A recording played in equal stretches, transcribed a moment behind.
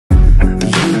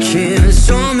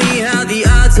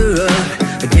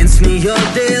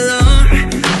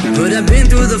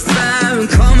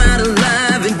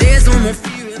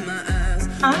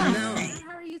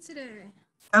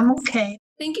I'm okay.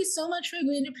 Thank you so much for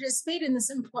agreeing to participate in this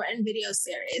important video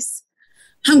series.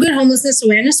 Hunger Homelessness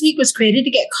Awareness Week was created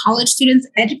to get college students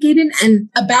educated and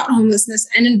about homelessness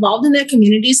and involved in their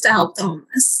communities to help the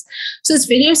homeless. So this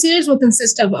video series will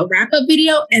consist of a wrap-up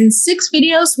video and 6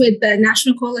 videos with the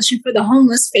National Coalition for the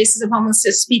Homeless Faces of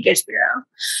Homelessness Speakers Bureau.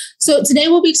 So today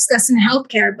we'll be discussing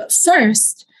healthcare, but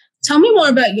first, tell me more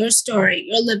about your story,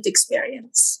 your lived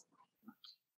experience.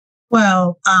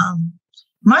 Well,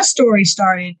 my story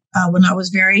started when I was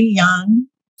very young.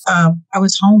 I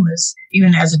was homeless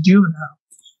even as a juvenile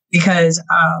because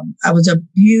I was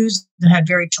abused and had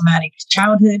very traumatic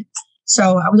childhood.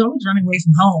 So I was always running away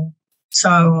from home.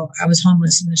 So I was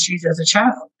homeless in the streets as a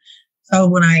child. So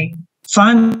when I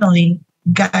finally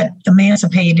got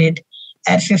emancipated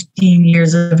at 15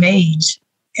 years of age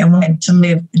and went to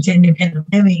live into independent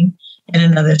living in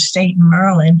another state in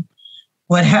Maryland,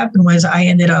 what happened was I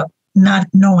ended up not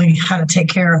knowing how to take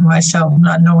care of myself,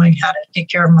 not knowing how to take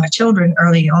care of my children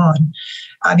early on.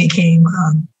 I became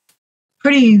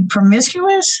pretty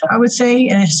promiscuous, I would say,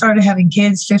 and I started having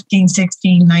kids 15,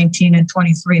 16, 19, and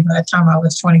 23. By the time I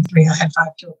was 23, I had 5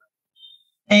 children.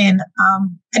 And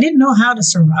I didn't know how to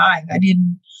survive. I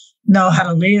didn't know how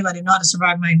to live. I didn't know how to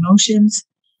survive my emotions.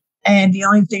 And the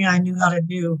only thing I knew how to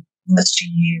do was to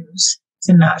use,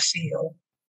 to not feel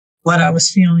what I was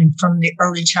feeling from the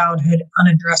early childhood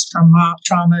unaddressed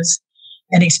traumas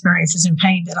and experiences and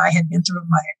pain that I had been through in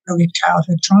my early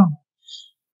childhood trauma.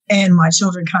 And my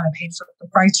children kind of paid the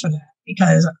price for that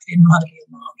because I didn't know how to be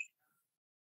a mommy.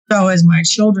 So as my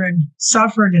children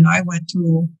suffered and I went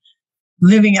through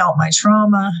living out my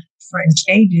trauma in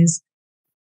stages,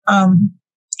 I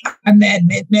met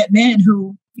men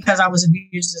who, because I was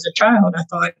abused as a child, I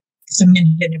thought some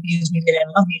men didn't abuse me, they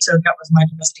didn't love me. So that was my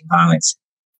domestic violence.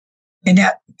 And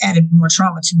that added more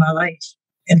trauma to my life.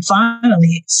 And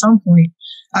finally, at some point,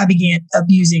 I began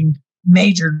abusing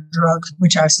major drugs,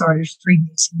 which I started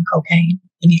freebasing cocaine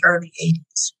in the early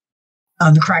 80s.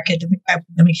 The crack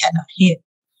epidemic had not hit.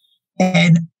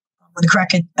 And when the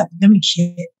crack epidemic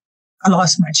hit, I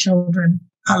lost my children.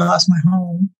 I lost my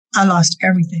home. I lost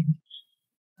everything.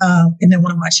 And then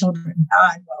one of my children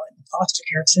died while in the foster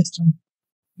care system.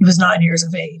 He was 9 years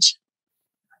of age.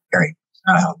 Very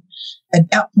child. At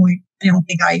that point, I don't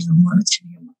think I even wanted to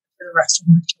be a mother for the rest of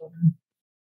my children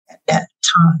at that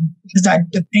time because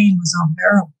the pain was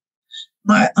unbearable.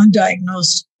 My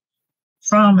undiagnosed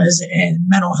traumas and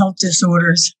mental health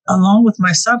disorders, along with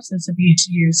my substance abuse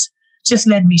use, just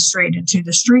led me straight into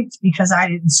the streets because I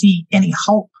didn't see any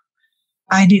hope.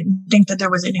 I didn't think that there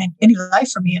was any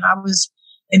life for me, and I was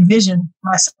envisioned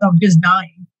myself just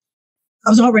dying.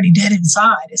 I was already dead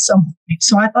inside at some point,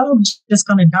 so I thought I was just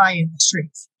going to die in the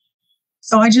streets.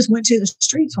 So I just went to the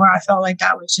streets where I felt like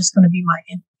that was just going to be my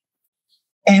end.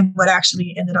 And what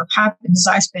actually ended up happening is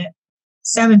I spent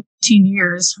 17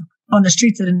 years on the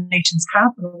streets of the nation's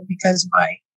capital because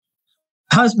my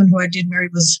husband, who I did marry,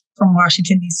 was from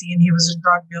Washington, D.C., and he was a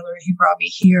drug dealer. He brought me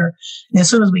here. And as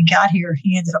soon as we got here,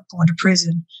 he ended up going to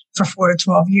prison for 4 to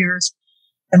 12 years.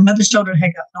 And mother's children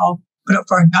had gotten all put up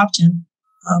for adoption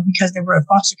because they were in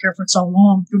foster care for so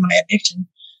long through my addiction.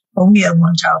 But we had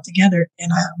one child together,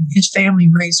 and his family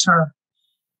raised her.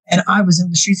 And I was in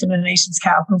the streets of the nation's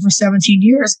capital for 17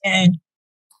 years, and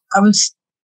I was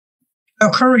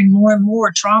occurring more and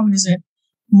more traumas and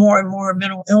more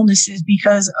mental illnesses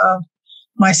because of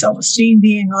my self-esteem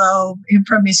being low, and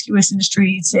promiscuous in the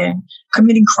streets, and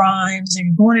committing crimes,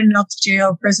 and going in and out to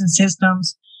jail, prison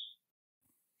systems.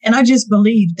 And I just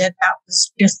believed that that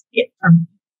was just it for me.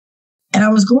 And I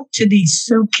was going to these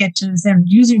soup kitchens and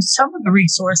using some of the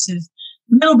resources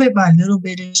little bit by little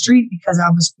bit in the street because I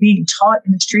was being taught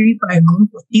in the street by a group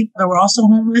of people that were also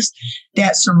homeless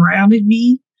that surrounded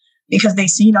me because they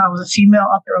seen I was a female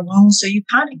out there alone. So you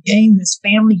kind of gain this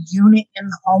family unit in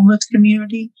the homeless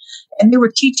community. And they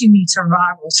were teaching me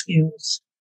survival skills.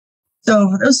 So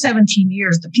for those 17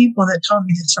 years, the people that taught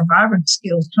me the survival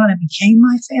skills kind of became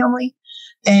my family.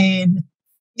 And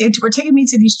they were taking me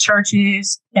to these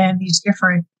churches and these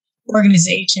different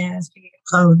organizations to get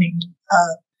clothing,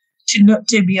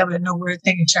 to be able to know where to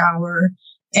take a shower.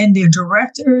 And the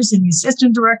directors and the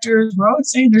assistant directors were always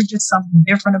saying there's just something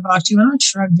different about you. And I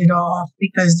shrugged it off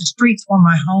because the streets were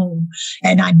my home.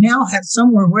 And I now have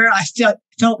somewhere where I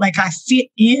felt like I fit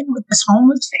in with this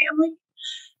homeless family.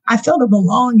 I felt a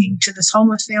belonging to this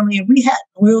homeless family, and we had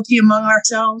loyalty among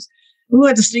ourselves. We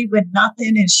had to sleep with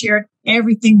nothing and shared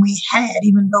everything we had,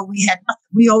 even though we had nothing.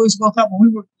 We always woke up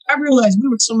and I realized we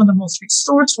were some of the most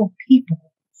resourceful people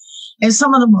and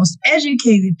some of the most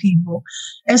educated people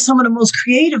and some of the most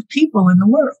creative people in the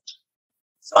world.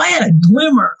 So I had a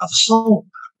glimmer of hope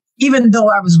even though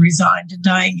I was resigned to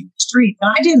dying in the street.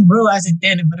 And I didn't realize it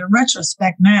then, but in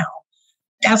retrospect now,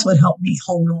 that's what helped me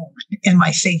hold on in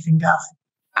my faith in God.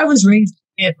 I was raised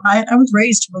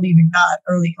to believe in God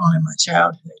early on in my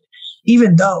childhood,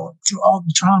 even though through all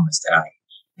the traumas that I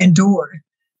endured.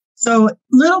 So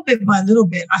little bit by little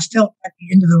bit, I felt at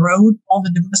the end of the road, all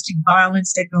the domestic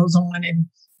violence that goes on, and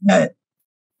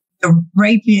the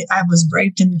rape. I was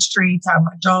raped in the streets.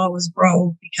 My jaw was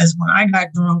broke because when I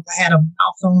got drunk, I had a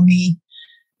mouth on me,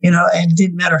 and it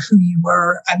didn't matter who you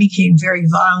were. I became very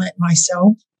violent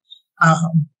myself.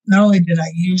 Not only did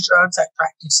I use drugs, I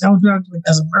tried to sell drugs, but it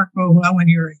doesn't work real well when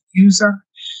you're a user.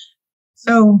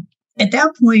 So at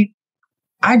that point,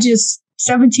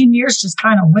 17 years just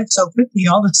kind of went so quickly,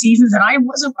 all the seasons, and I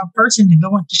wasn't a person to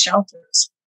go into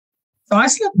shelters. So I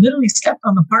literally stepped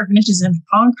on the park benches in the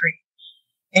concrete,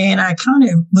 and I kind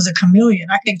of was a chameleon.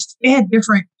 They had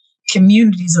different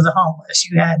communities of the homeless.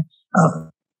 You had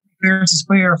Fairfield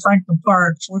Square, Franklin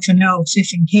Park, Fortunelle,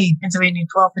 Fifth and Cape, Pennsylvania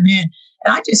 12th and N.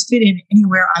 And I just fit in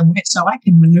anywhere I went, so I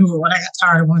could maneuver when I got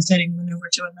tired of one setting, maneuver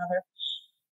to another.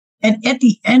 And at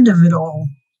the end of it all,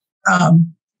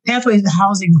 Pathways to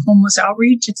Housing Homeless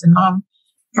Outreach, it's a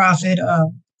nonprofit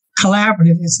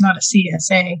collaborative. It's not a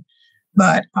CSA,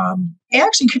 but they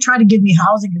actually could try to give me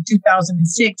housing in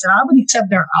 2006, and I would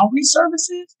accept their outreach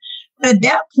services. But at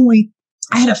that point,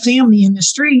 I had a family in the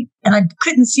street, and I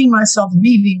couldn't see myself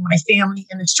leaving my family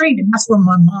in the street. And that's where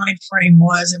my mind frame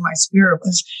was, and my spirit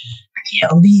was, I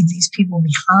can't leave these people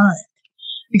behind,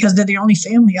 because they're the only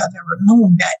family I've ever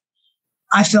known that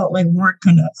I felt like weren't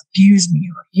going to abuse me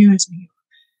or use me.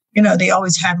 They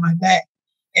always had my back.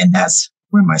 And that's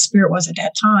where my spirit was at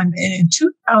that time. And in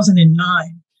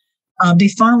 2009, they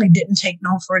finally didn't take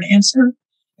no for an answer.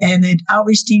 And the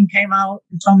outreach team came out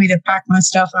and told me to pack my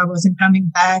stuff. I wasn't coming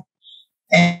back.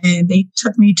 And they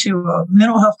took me to a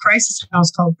mental health crisis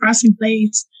house called Pressing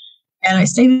Place. And I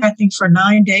stayed there, I think, for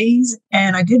 9 days.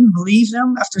 And I didn't believe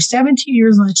them. After 17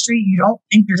 years on the street, you don't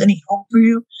think there's any hope for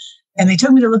you. And they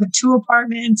took me to look at 2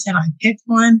 apartments, and I picked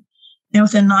one. And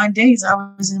within 9 days, I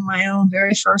was in my own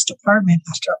very first apartment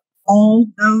after all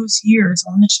those years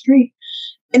on the street.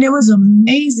 And it was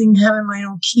amazing having my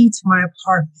own key to my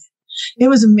apartment. It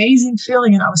was an amazing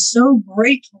feeling, and I was so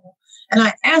grateful. And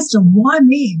I asked them, why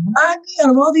me? Why me? Out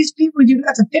of all these people you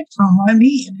got to pick from, why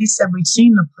me? And they said, we've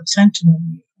seen the potential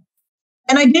in you.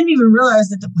 And I didn't even realize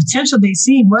that the potential they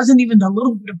seen wasn't even the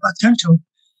little bit of potential.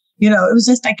 It was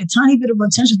just like a tiny bit of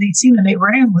potential they'd seen, and they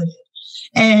ran with it.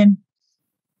 And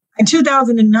in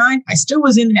 2009, I still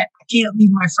was in that I can't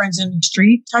leave my friends in the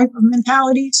street type of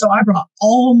mentality. So I brought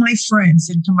all my friends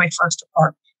into my first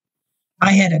apartment.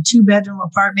 I had a 2-bedroom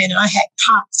apartment, and I had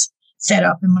cots set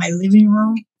up in my living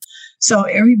room. So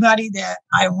everybody that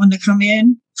I wanted to come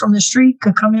in from the street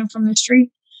could come in from the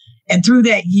street. And through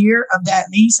that year of that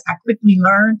lease, I quickly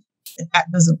learned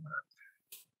that doesn't work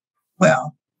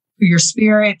well for your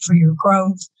spirit, for your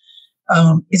growth.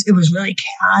 It was really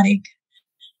chaotic.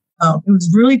 It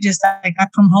was really just like I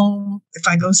come home. If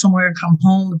I go somewhere and come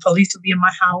home, the police would be in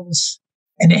my house,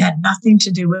 and it had nothing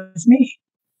to do with me.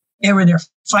 They were there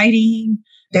fighting.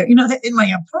 They're in my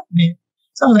apartment.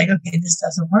 So I was like, okay, this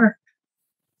doesn't work.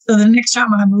 So the next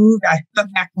time I moved, I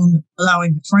cut back on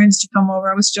allowing the friends to come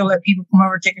over. I would still let people come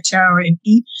over, take a shower, and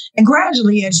eat. And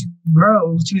gradually, as you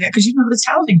grow through that, because it's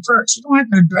housing first. You don't have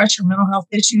to address your mental health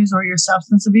issues or your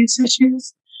substance abuse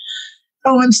issues.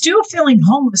 So I'm still feeling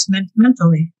homeless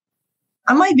mentally.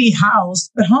 I might be housed,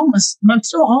 but homeless. I'm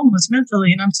still homeless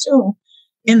mentally, and I'm still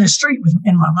in the street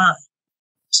in my mind.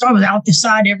 So I was out the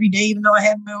side every day, even though I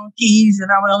had my own keys,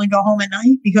 and I would only go home at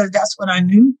night because that's what I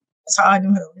knew. That's how I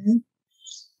knew how to live.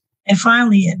 And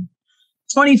finally, in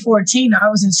 2014, I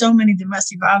was in so many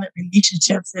domestic violent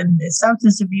relationships, and the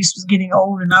substance abuse was getting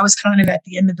old, and I was kind of at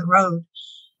the end of the road.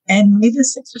 And May the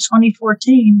 6th of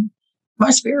 2014,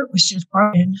 my spirit was just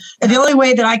broken. And the only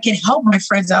way that I could help my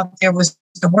friends out there was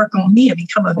to work on me and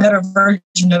become a better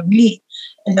version of me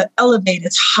and to elevate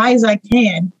as high as I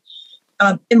can.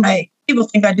 People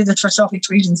think I do this for selfish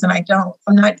reasons, and I don't.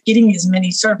 I'm not getting as many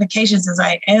certifications as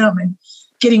I am, and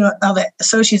getting all the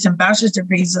associates and bachelor's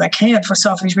degrees as I can for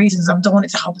selfish reasons. I'm doing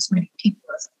it to help as many people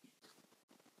as I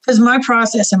can. Because my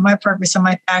process and my purpose and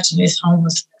my passion is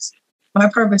homelessness. My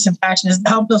purpose and passion is to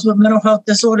help those with mental health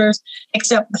disorders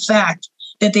accept the fact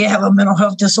that they have a mental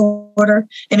health disorder,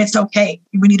 and it's okay.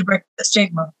 We need to break the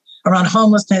stigma around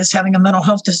homelessness, having a mental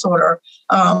health disorder,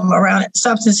 around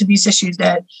substance abuse issues,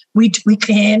 that we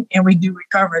can and we do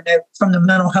recover from the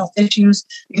mental health issues.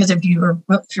 Because if you're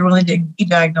willing to be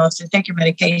diagnosed and take your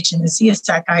medication and see a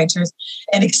psychiatrist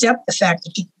and accept the fact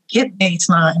that you get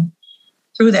baseline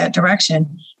through that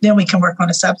direction, then we can work on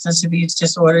the substance abuse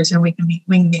disorders and we can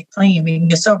get clean, we can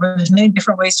get sober. There's many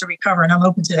different ways to recover, and I'm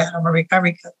open to that. I'm a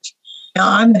recovery coach. Now,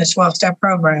 I'm in a 12-step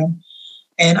program,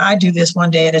 and I do this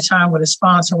one day at a time with a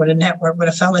sponsor, with a network, with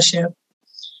a fellowship.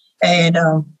 And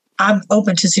I'm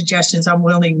open to suggestions. I'm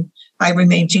willing. I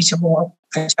remain teachable.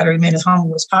 I try to remain as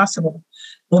humble as possible.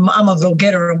 Well, I'm a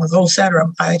go-getter. I'm a goal-setter.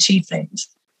 I achieve things.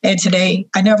 And today,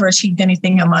 I never achieved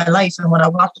anything in my life. And when I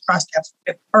walked across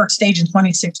that first stage in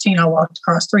 2016, I walked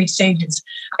across 3 stages.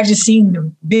 I just seen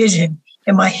the vision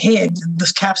in my head,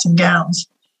 those caps and gowns.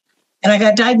 And I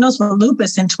got diagnosed with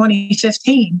lupus in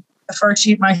 2015,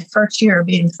 my first year of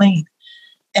being clean.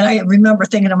 And I remember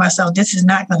thinking to myself, this is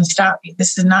not going to stop me.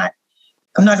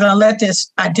 I'm not going to let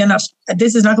this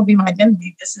this is not going to be my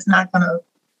identity. This is not going to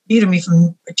hinder me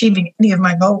from achieving any of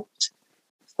my goals.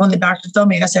 When the doctor told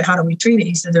me, I said, how do we treat it?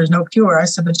 He said, there's no cure. I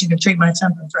said, but you can treat my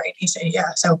symptoms, right? He said, yeah.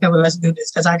 I said, okay, well, let's do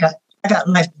this because I got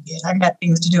life to get. I got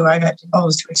things to do. I got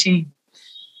goals to achieve.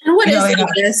 And what is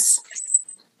lupus?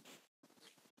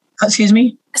 Excuse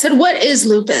me? I said, what is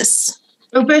lupus?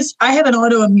 Lupus, I have an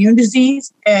autoimmune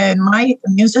disease and my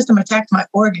immune system attacks my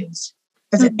organs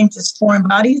because it thinks it's foreign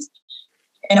bodies.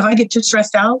 And if I get too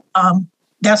stressed out,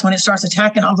 that's when it starts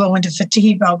attacking. I'll go into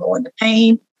fatigue. I'll go into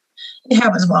pain. It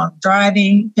happens while I'm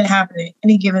driving. It can happen in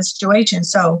any given situation.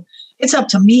 So it's up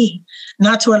to me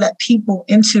not to let people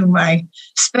into my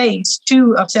space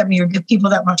to upset me or give people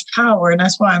that much power. And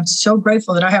that's why I'm so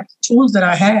grateful that I have the tools that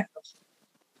I have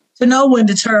to know when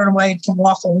to turn away, to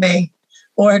walk away,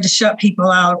 or to shut people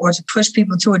out, or to push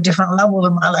people to a different level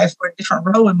in my life or a different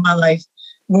role in my life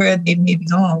where they may be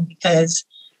going, because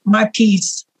my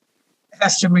peace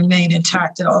has to remain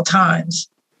intact at all times,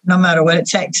 no matter what it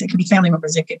takes. It could be family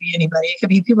members. It could be anybody. It could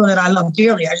be people that I love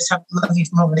dearly. I just have to love you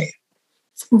from over there.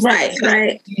 Right,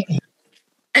 right. Yeah.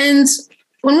 And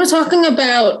when we're talking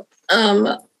about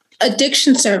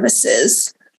addiction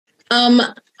services,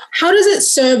 how does it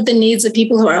serve the needs of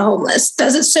people who are homeless?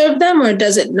 Does it serve them or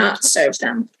does it not serve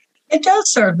them? It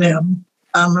does serve them.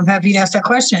 I'm happy you asked that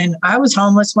question. I was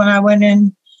homeless when I went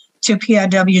in to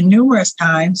PIW numerous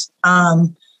times.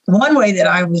 One way that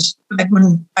I was, like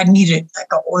when I needed like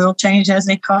an oil change, as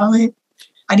they call it,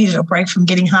 I needed a break from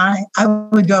getting high. I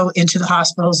would go into the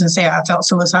hospitals and say I felt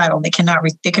suicidal. They cannot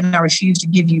refuse to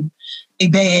give you a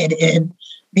bed and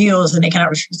meals, and they cannot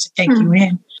refuse to take you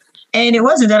in. And it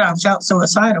wasn't that I felt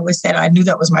suicidal. It's that I knew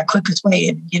that was my quickest way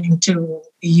in getting to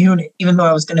the unit, even though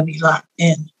I was going to be locked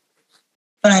in.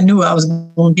 But I knew I was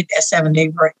going to get that 7-day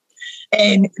break.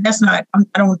 And that's not,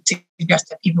 I don't suggest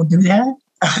that people do that.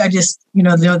 I just,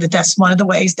 know that that's one of the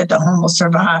ways that the homeless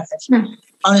survive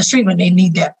on the street when they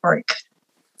need that break.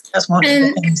 That's one of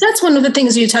the things. That's one of the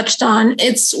things you touched on.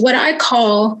 It's what I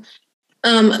call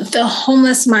the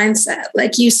homeless mindset.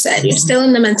 Like you said, you're still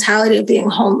in the mentality of being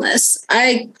homeless.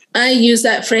 I use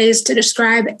that phrase to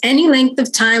describe any length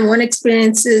of time one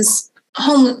experiences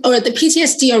or the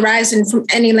PTSD arising from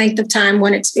any length of time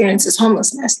one experiences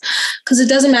homelessness. Because it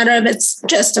doesn't matter if it's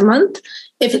just a month,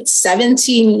 if it's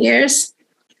 17 years,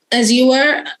 as you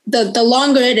were, the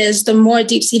longer it is, the more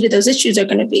deep-seated those issues are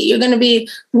going to be. You're going to be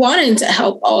wanting to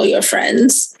help all your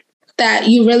friends that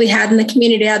you really had in the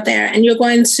community out there. And you're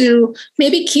going to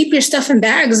maybe keep your stuff in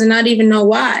bags and not even know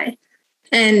why.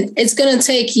 And it's going to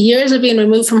take years of being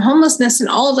removed from homelessness. And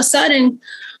all of a sudden,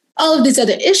 all of these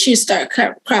other issues start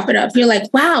cropping up. You're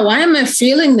like, wow, why am I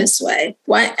feeling this way?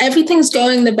 Why everything's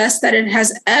going the best that it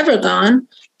has ever gone?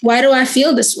 Why do I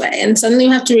feel this way? And suddenly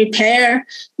you have to repair,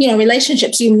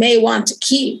 relationships you may want to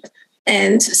keep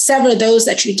and sever those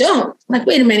that you don't. Like,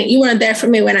 wait a minute, you weren't there for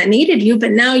me when I needed you,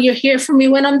 but now you're here for me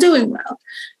when I'm doing well.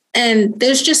 And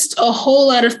there's just a whole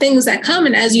lot of things that come.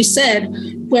 And as you said,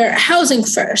 we're housing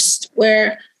first,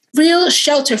 we're real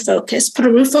shelter focused, put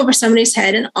a roof over somebody's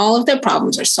head and all of their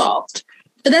problems are solved.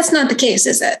 But that's not the case,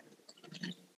 is it?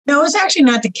 No, it's actually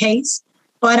not the case.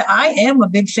 But I am a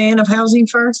big fan of housing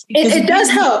first. It does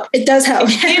help. It does help.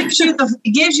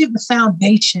 It gives you the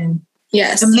foundation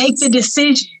to make the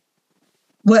decision.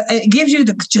 Well, it gives you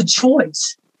the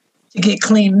choice to get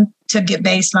clean, to get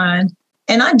baseline.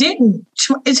 And I didn't.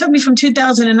 It took me from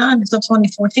 2009 until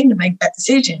 2014 to make that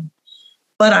decision.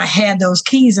 But I had those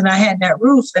keys and I had that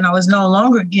roof, and I was no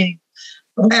longer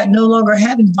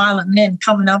having violent men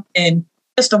coming up and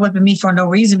pistol whipping me for no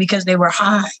reason because they were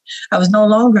high. I was no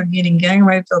longer getting gang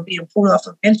raped or being pulled off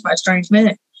a bench by strange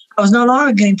men. I was no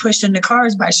longer getting pushed into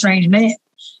cars by strange men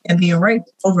and being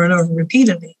raped over and over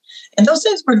repeatedly. And those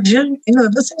things were,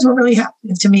 those things were really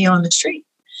happening to me on the street.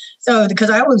 So, because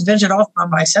I was ventured off by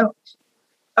myself.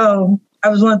 So I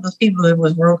was one of those people that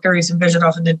was real curious and ventured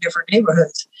off into different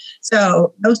neighborhoods.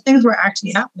 So those things were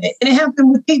actually happening. And it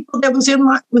happened with people that was in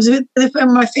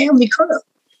my family crew.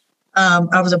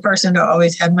 I was a person that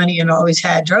always had money and always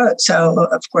had drugs. So,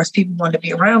 of course, people wanted to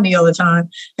be around me all the time.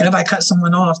 And if I cut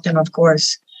someone off, then, of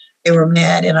course, they were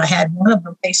mad. And I had one of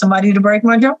them pay somebody to break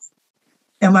my jaw.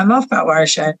 And my mouth got wired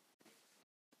shut.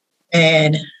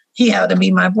 And he happened to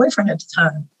be my boyfriend at the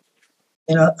time.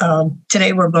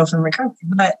 Today we're both in recovery.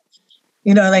 But,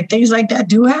 like things like that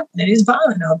do happen. It is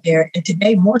violent out there. And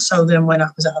today more so than when I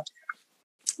was out there.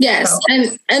 Yes.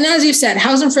 And as you said,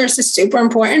 housing first is super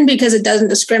important because it doesn't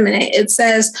discriminate. It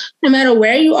says no matter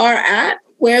where you are at,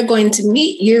 we're going to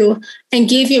meet you and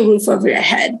give you a roof over your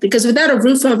head. Because without a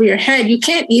roof over your head, you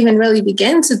can't even really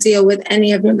begin to deal with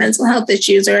any of your mental health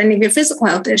issues or any of your physical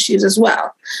health issues as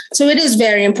well. So it is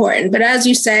very important. But as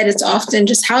you said, it's often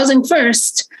just housing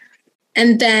first.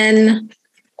 And then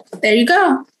there you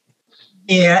go.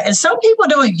 Yeah. And some people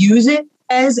don't use it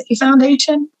as a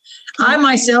foundation. I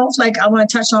myself, I want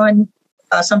to touch on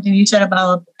something you said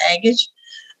about baggage.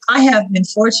 I have been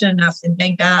fortunate enough, and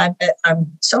thank God that I'm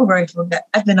so grateful that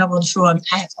I've been able to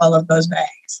unpack all of those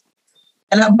bags.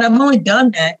 But I've only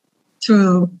done that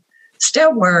through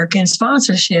step work and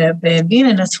sponsorship and being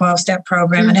in a 12-step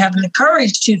program and having the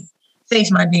courage to face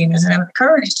my demons and having the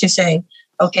courage to say,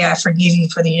 okay, I forgive you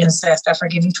for the incest. I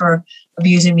forgive you for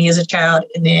abusing me as a child.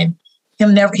 And then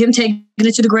him taking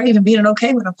it to the grave and being an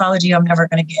okay with an apology I'm never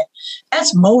going to get.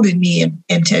 That's molded me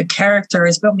into character.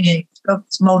 It's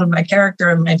molded my character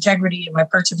and my integrity and my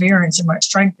perseverance and my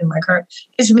strength and my courage.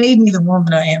 It's made me the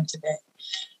woman I am today.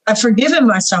 I've forgiven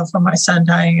myself for my son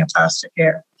dying in foster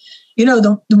care.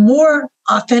 The more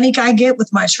authentic I get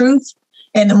with my truth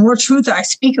and the more truth I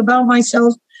speak about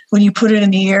myself, when you put it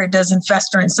in the air, it doesn't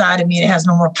fester inside of me. It has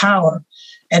no more power.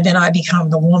 And then I become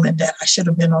the woman that I should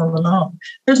have been all along.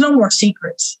 There's no more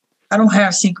secrets. I don't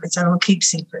have secrets. I don't keep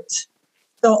secrets.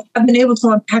 So I've been able to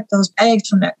unpack those bags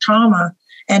from that trauma,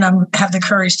 and I have the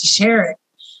courage to share it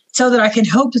so that I can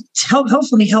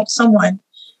hopefully help someone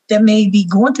that may be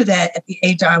going through that at the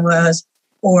age I was,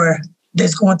 or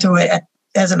that's going through it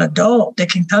as an adult,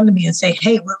 that can come to me and say,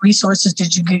 hey, what resources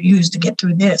did you use to get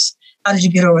through this? How did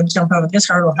you get over and jump over this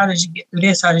hurdle? How did you get through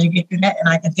this? How did you get through that? And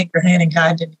I can take their hand and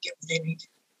guide them to get what they need.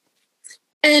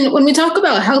 And when we talk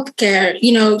about healthcare,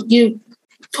 you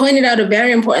pointed out a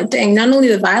very important thing, not only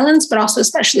the violence, but also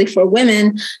especially for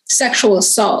women, sexual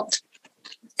assault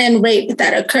and rape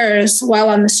that occurs while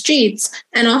on the streets.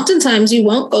 And oftentimes you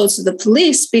won't go to the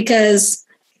police because,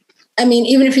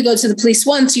 even if you go to the police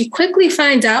once, you quickly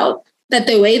find out that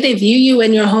the way they view you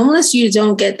when you're homeless, you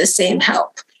don't get the same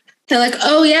help. They're like,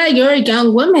 oh, yeah, you're a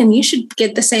young woman. You should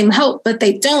get the same help. But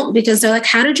they don't, because they're like,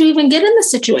 how did you even get in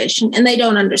this situation? And they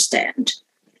don't understand.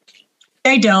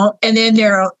 They don't. And then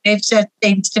they've said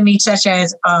things to me such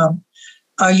as,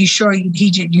 are you sure you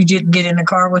didn't get in the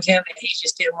car with him and he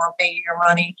just didn't want to pay you your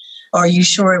money? Or are you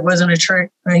sure it wasn't a trick?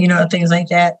 Or, things like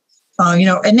that.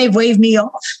 And they've waved me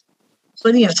off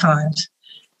plenty of times.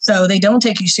 So they don't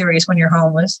take you serious when you're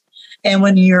homeless. And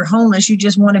when you're homeless, you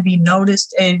just want to be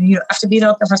noticed. And you have to be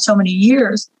out there for so many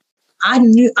years. I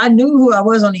knew who I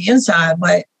was on the inside,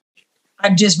 but I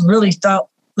just really felt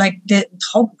like that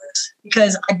hopeless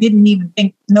because I didn't even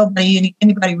think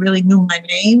anybody really knew my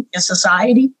name in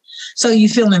society. So you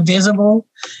feel invisible,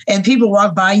 and people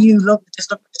walk by you, look with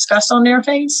disgust on their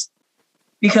face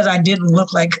because I didn't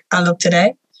look like I look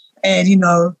today. And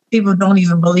people don't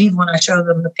even believe when I show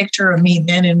them the picture of me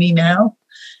then and me now.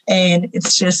 And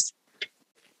it's just,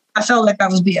 I felt like I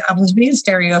was being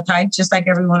stereotyped, just like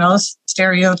everyone else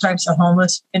stereotypes a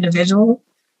homeless individual.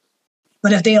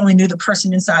 But if they only knew the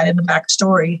person inside and the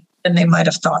backstory, then they might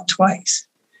have thought twice.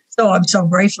 So I'm so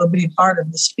grateful to be part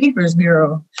of the Speakers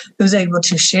Bureau, who's able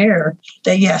to share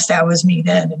that, yes, that was me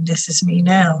then, and this is me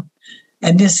now.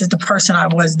 And this is the person I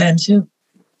was then, too.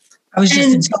 I was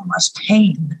just in so much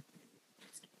pain.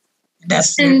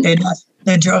 That's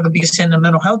the drug abuse and the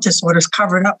mental health disorders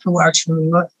covered up who I truly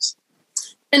was.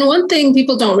 And one thing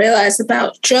people don't realize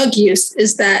about drug use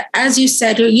is that, as you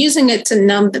said, you're using it to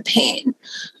numb the pain.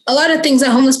 A lot of things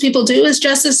that homeless people do is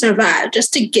just to survive,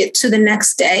 just to get to the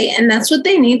next day. And that's what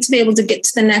they need to be able to get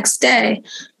to the next day.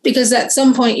 Because at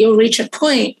some point you'll reach a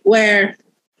point where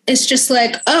it's just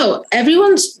like, oh,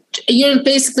 you're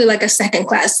basically like a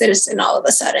second-class citizen all of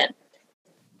a sudden.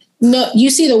 No, you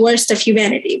see the worst of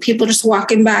humanity. People just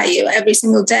walking by you every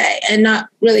single day and not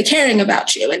really caring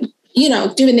about you and,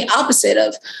 doing the opposite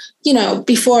of,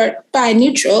 before by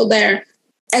neutral, they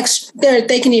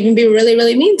can even be really,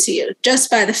 really mean to you just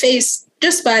by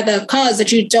the cause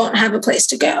that you don't have a place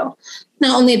to go.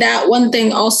 Not only that, one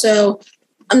thing also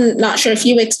I'm not sure if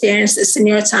you experienced this in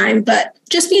your time, but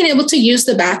just being able to use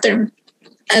the bathroom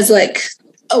as like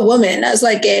a woman, as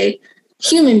like a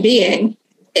human being,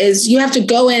 is you have to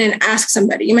go in and ask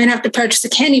somebody. You might have to purchase a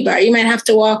candy bar. You might have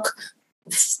to walk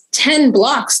 10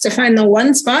 blocks to find the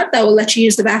one spot that will let you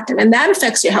use the bathroom. And that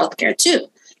affects your healthcare too.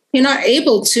 You're not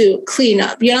able to clean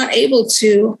up. You're not able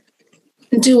to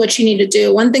do what you need to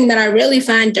do. One thing that I really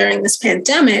find during this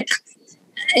pandemic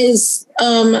is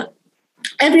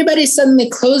everybody's suddenly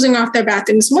closing off their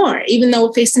bathrooms more, even though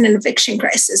we're facing an eviction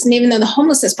crisis and even though the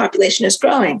homelessness population is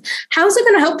growing. How is it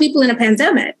going to help people in a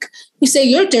pandemic? You say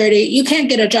you're dirty, you can't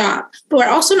get a job, but we're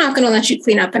also not going to let you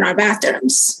clean up in our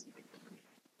bathrooms.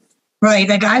 Right.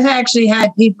 Like I've actually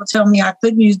had people tell me I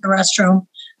couldn't use the restroom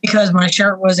because my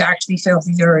shirt was actually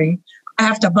filthy dirty. I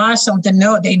have to buy something.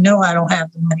 No, they know I don't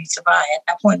have the money to buy it at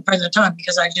that point in present time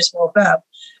because I just woke up.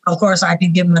 Of course, I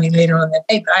can give money later on that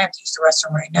day, but I have to use the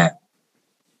restroom right now.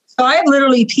 So I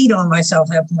literally peed on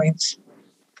myself at points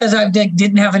because I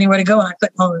didn't have anywhere to go and I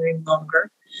couldn't hold it any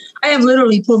longer. I have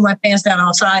literally pulled my pants down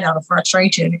outside out of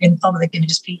frustration in public and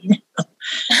just peed.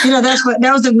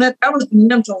 That was the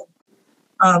mental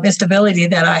instability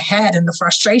that I had and the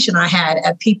frustration I had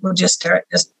at people just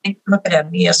looking at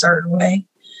me a certain way,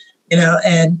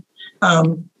 and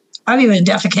I've even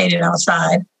defecated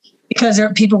outside because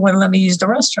people wouldn't let me use the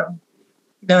restroom,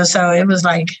 so it was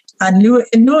like, I knew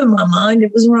in my mind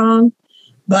it was wrong,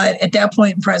 but at that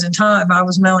point in present time, I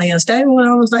was mentally unstable and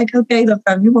I was like, okay, look,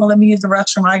 if you won't let me use the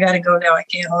restroom, I got to go now. I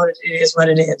can't hold it. It is what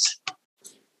it is.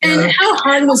 And how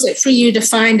hard was it for you to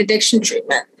find addiction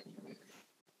treatment?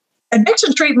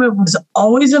 Addiction treatment was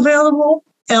always available.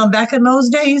 Back in those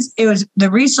days,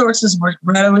 the resources were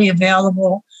readily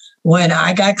available. When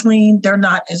I got clean, they're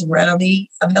not as readily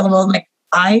available. Like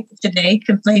I today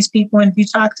can place people in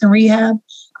detox and rehab.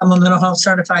 I'm a mental health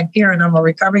certified peer and I'm a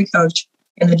recovery coach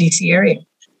in the DC area.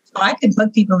 So I can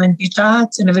put people in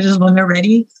detox, and if it is when they're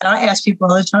ready, and I ask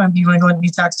people all the time, do you want to go in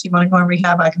detox? Do you want to go in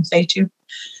rehab? I can say to.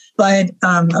 But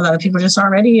a lot of people just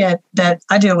aren't ready yet that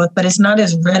I deal with, but it's not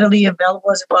as readily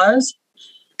available as it was.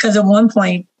 Because at one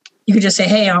point, you could just say,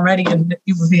 hey, I'm ready, and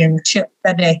you would be in the chip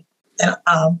that day.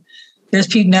 And there's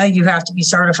people now, you have to be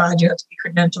certified, you have to be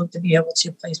credentialed to be able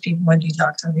to place people in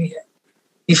detox and rehab.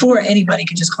 Before, anybody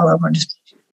could just call over and just,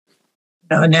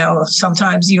 now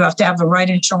sometimes you have to have the right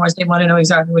insurance. They want to know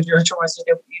exactly what your insurance is.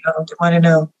 They want to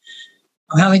know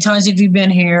how many times have you been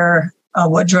here?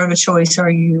 What drug of choice are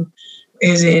you?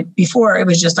 Is it before it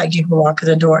was just like you can walk to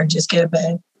the door and just get a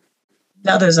bed.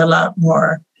 Now there's a lot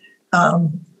more,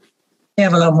 they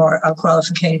have a lot more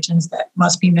qualifications that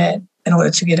must be met in order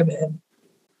to get a bed.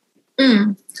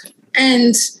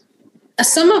 And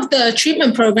some of the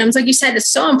treatment programs, like you said, it's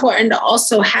so important to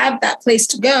also have that place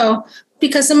to go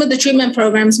because some of the treatment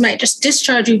programs might just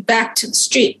discharge you back to the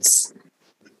streets.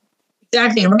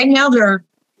 Exactly. Right now,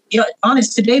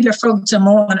 today they're focusing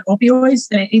more on opioids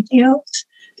than anything else.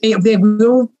 They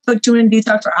will put you in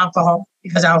detox for alcohol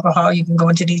because alcohol, you can go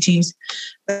into DTs.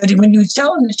 But when you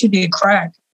tell them that you did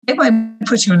crack, they might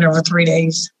put you in there for 3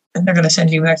 days and they're going to send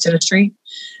you back to the street.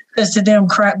 Because to them,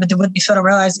 crack, but what you sort of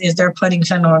realize is they're putting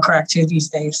fentanyl on crack too these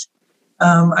days.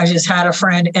 I just had a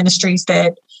friend in the streets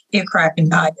that hit crack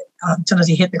and died as soon as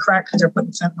he hit the crack because they're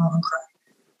putting fentanyl on crack.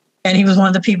 And he was one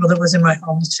of the people that was in my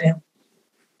homeless family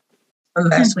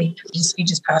last week. He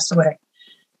just passed away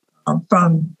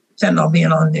from fentanyl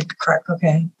being on the crack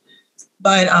cocaine.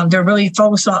 But they're really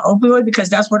focused on opioid because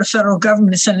that's where the federal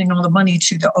government is sending all the money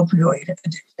to the opioid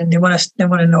addiction. They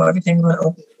want to know everything about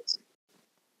opioids.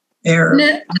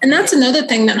 And that's another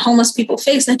thing that homeless people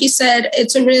face. Like you said,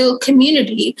 it's a real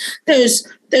community.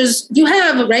 You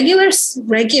have a regular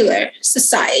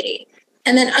society,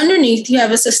 and then underneath you have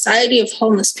a society of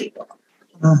homeless people,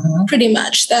 pretty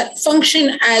much, that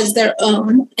function as their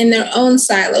own in their own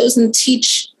silos and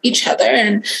teach each other.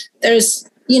 And there's,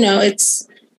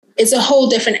 it's a whole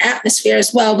different atmosphere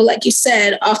as well. But like you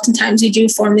said, oftentimes you do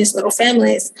form these little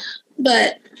families,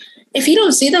 but if you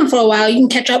don't see them for a while, you can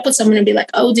catch up with someone and be like,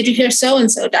 oh, did you hear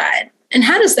so-and-so died? And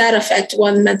how does that affect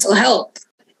one's mental health?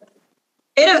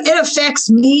 It affects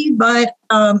me, but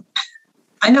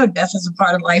I know death is a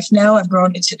part of life now. I've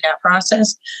grown into that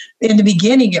process. In the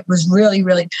beginning, it was really,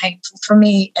 really painful for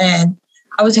me. And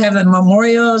I was having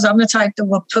memorials. I'm the type that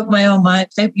will put my own money,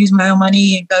 use my own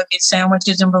money and go get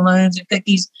sandwiches and balloons and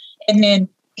cookies. And then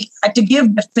to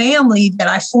give the family that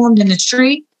I formed in the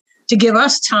street, to give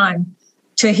us time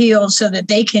to heal so that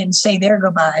they can say their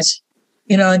goodbyes,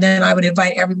 and then I would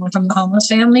invite everyone from the homeless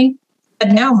family. But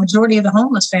now majority of the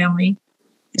homeless family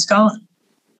is gone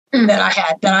that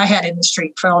I had in the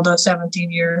street for all those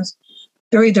 17 years.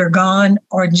 They're either gone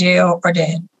or in jail or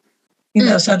dead.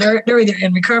 So they're either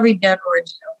in recovery, dead, or in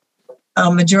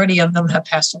jail. Majority of them have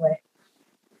passed away.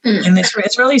 And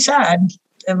it's really sad.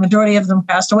 The majority of them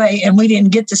passed away, and we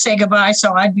didn't get to say goodbye.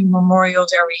 So I do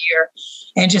memorials every year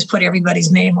and just put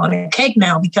everybody's name on a cake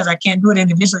now, because I can't do it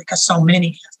individually because so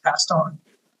many have passed on.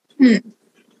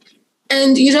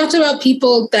 And you talked about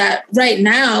people that right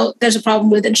now there's a problem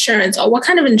with insurance. Or what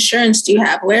kind of insurance do you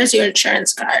have? Where's your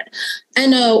insurance card? I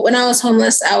know when I was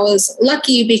homeless, I was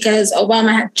lucky because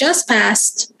Obama had just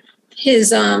passed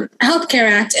his healthcare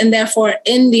act, and therefore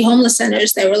in the homeless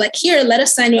centers, they were like, here, let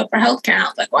us sign you up for healthcare. And I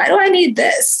was like, why do I need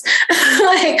this?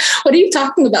 Like, what are you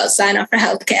talking about? Sign up for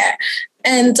healthcare.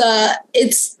 And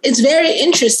it's very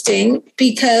interesting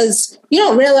because you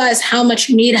don't realize how much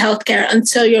you need healthcare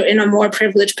until you're in a more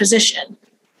privileged position.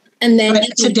 And then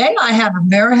today I have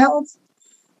AmeriHealth,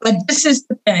 but this is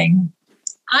the thing.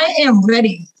 I am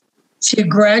ready to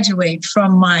graduate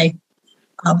from my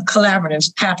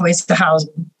collaboratives, Pathways to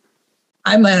Housing.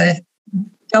 I'm a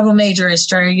double major at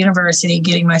Strayer University,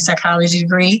 getting my psychology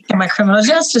degree and my criminal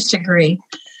justice degree.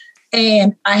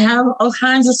 And I have all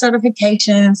kinds of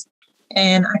certifications,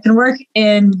 and I can work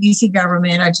in DC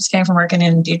government. I just came from working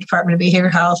in the Department of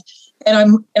Behavioral Health,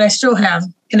 and I still have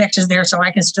connections there, so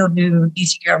I can still do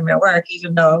DC government work,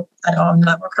 even though I'm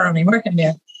not currently working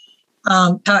there.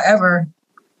 However,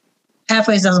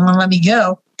 Pathways doesn't want to let me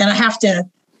go, and I have to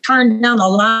turn down a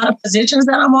lot of positions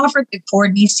that I'm offered for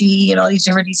DC and all these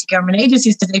different DC government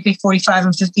agencies, because they pay $45,000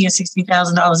 and $50,000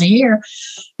 and $60,000 a year,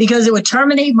 because it would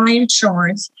terminate my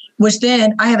insurance, which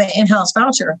then I have an in-house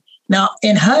voucher. Now,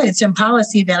 in HUD, it's in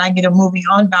policy that I get a moving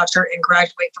on voucher and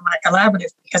graduate from my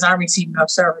collaborative because I receive no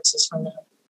services from them.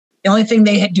 The only thing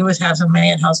they do is have my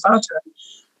in-house voucher.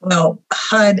 Well,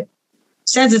 HUD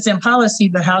says it's in policy,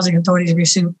 but housing authorities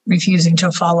refusing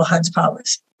to follow HUD's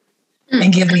policy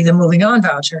and give me the moving on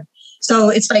voucher. So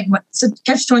it's like it's a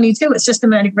catch-22. It's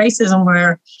systematic racism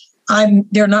where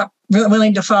they're not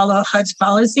willing to follow HUD's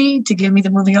policy to give me the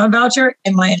moving on voucher,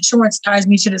 and my insurance ties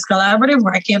me to this collaborative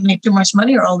where I can't make too much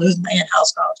money or I'll lose my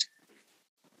in-house voucher.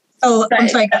 So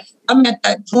I'm at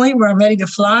that point where I'm ready to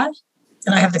fly,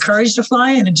 and I have the courage to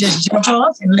fly and just jump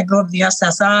off and let go of the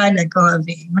SSI, let go of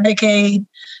the Medicaid,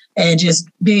 and just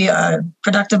be a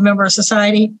productive member of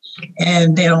society.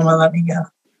 And they don't want to let me go.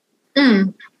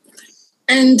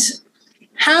 And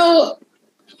how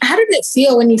did it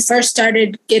feel when you first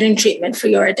started getting treatment for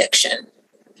your addiction?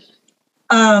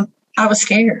 I was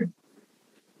scared.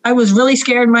 I was really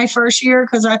scared my first year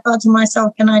because I thought to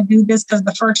myself, can I do this? Because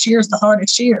the first year is the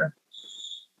hardest year.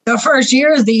 The first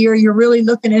year is the year you're really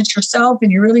looking at yourself and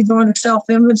you're really doing a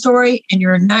self-inventory, and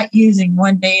you're not using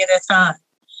one day at a time.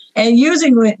 And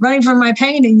running from my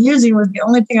pain and using was the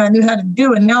only thing I knew how to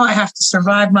do. And now I have to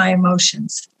survive my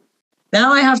emotions.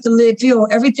 Now I have to feel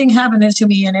everything happening to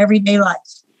me in everyday life.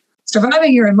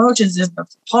 Surviving your emotions is the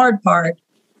hard part,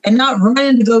 and not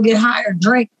running to go get high or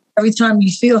drink every time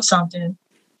you feel something.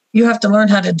 You have to learn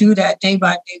how to do that day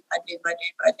by day by day by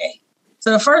day by day.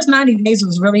 So the first 90 days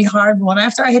was really hard. But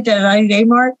after I hit that 90-day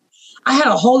mark, I had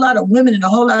a whole lot of women and a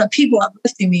whole lot of people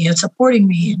uplifting me and supporting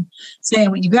me and saying,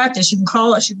 well, you got this. You can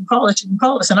call us. You can call us. You can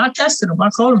call us. And I tested them. I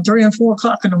called them 3 and 4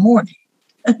 o'clock in the morning.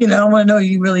 I want to know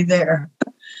you're really there.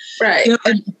 Right.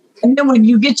 And then when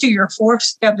you get to your fourth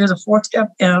step, there's a fourth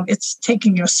step. It's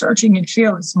taking your searching and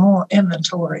fearless moral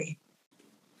inventory.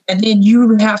 And then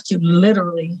you have to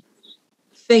literally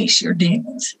face your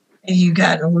demons. And you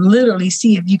got to literally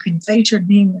see if you can face your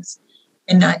demons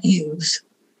and not use.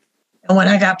 And when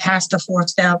I got past the fourth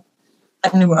step,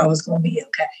 I knew I was going to be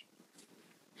okay.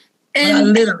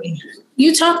 And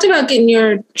you talked about getting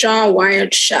your jaw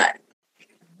wired shut.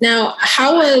 Now,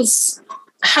 how was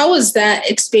that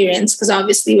experience? Because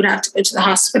obviously you would have to go to the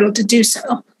hospital to do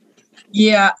so.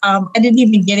 Yeah, I didn't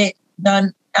even get it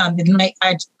done. The night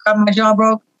I got my jaw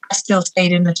broke, I still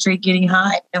stayed in the street getting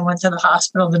high and went to the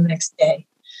hospital the next day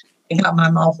and got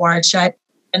my mouth wired shut.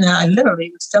 And then I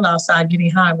literally was still outside getting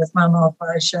high with my mouth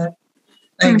wired shut.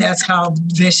 Like that's how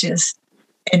vicious.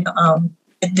 And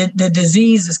the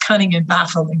disease is cunning and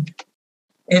baffling.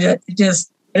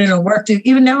 It'll work through.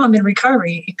 Even now I'm in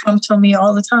recovery. It comes to me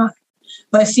all the time.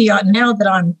 But see, now that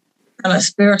I'm on a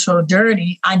spiritual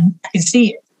journey, I can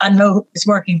see it. I know it's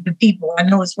working through people. I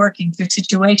know it's working through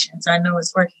situations. I know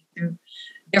it's working through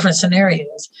different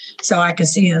scenarios. So I can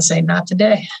see it and say, not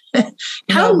today.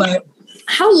 How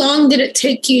long did it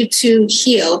take you to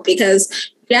heal?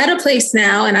 Because you're at a place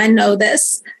now, and I know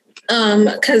this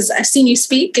because I've seen you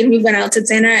speak, and we went out to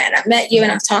dinner, and I met you,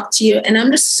 and I've talked to you, and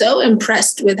I'm just so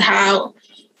impressed with how,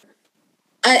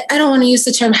 I don't want to use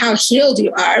the term how healed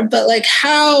you are, but like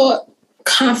how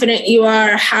confident you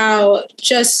are, how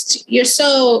just you're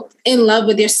so in love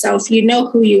with yourself. You know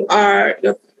who you are.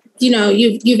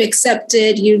 You've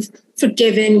accepted, you've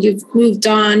forgiven, you've moved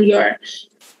on. You're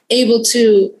able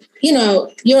to,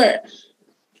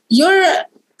 you're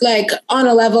like on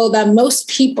a level that most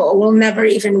people will never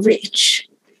even reach.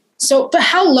 So, but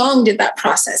how long did that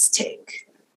process take?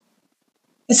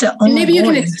 Maybe you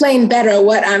can explain better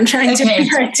what I'm trying to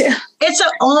compare to. It's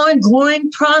an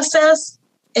ongoing process.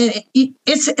 And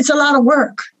it's a lot of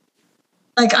work.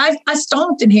 Like I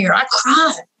stomped in here. I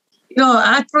cried.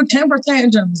 I threw temper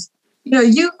tantrums.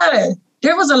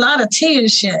 There was a lot of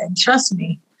tears shed. Trust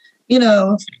me.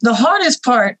 The hardest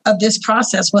part of this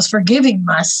process was forgiving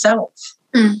myself.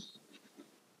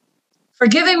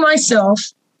 Forgiving myself,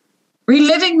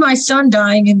 reliving my son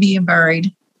dying and being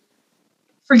buried,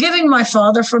 forgiving my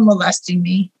father for molesting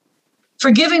me,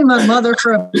 forgiving my mother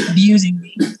for abusing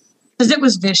me, because it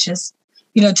was vicious.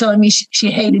 Telling me she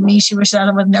hated me. She wished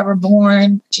I was never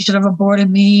born. She should have aborted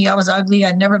me. I was ugly.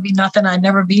 I'd never be nothing. I'd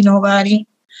never be nobody.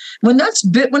 When that's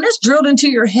drilled into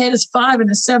your head as 5 and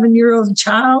a 7-year-old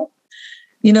child,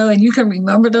 and you can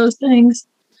remember those things,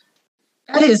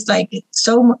 that is like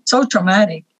so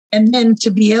traumatic. And then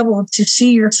to be able to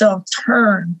see yourself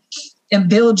turn and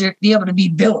be able to be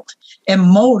built and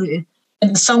molded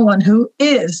into someone who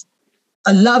is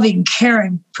a loving,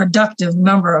 caring, productive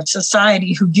member of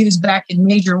society who gives back in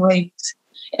major ways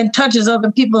and touches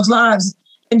other people's lives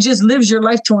and just lives your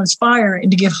life to inspire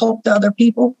and to give hope to other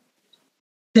people,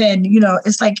 then,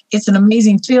 it's an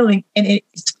amazing feeling, and it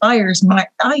I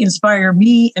inspire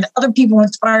me, and other people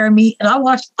inspire me. And I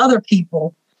watch other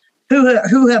people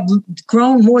who have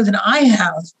grown more than I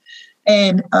have.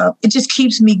 And it just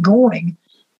keeps me going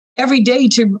every day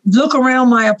to look around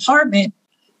my apartment.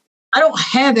 I don't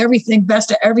have everything,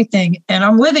 best of everything. And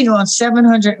I'm living on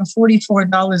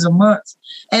 $744 a month.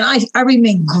 And I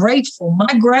remain grateful.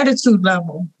 My gratitude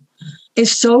level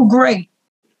is so great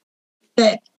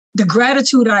that the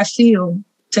gratitude I feel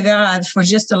to God for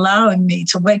just allowing me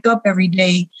to wake up every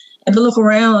day and to look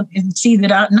around and see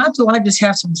that I just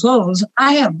have some clothes.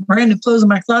 I have brand new clothes in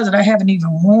my closet I haven't even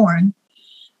worn.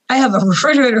 I have a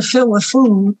refrigerator filled with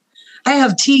food. I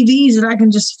have TVs that I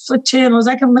can just flip channels.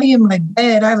 I can lay in my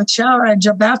bed. I have a shower. I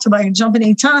jump bathtub. I can jump in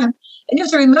any time. And you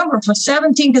have to remember, for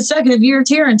 17 consecutive years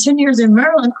here and 10 years in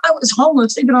Maryland, I was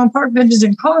homeless, sleeping on park benches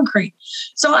in concrete.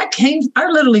 So I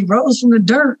literally rose from the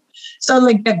dirt. So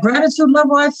like that gratitude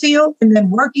level I feel, and then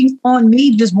working on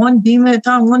me, just one demon at a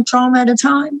time, one trauma at a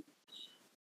time.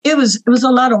 It was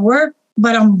a lot of work,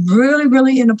 but I'm really,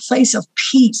 really in a place of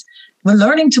peace. We're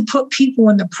learning to put people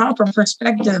in the proper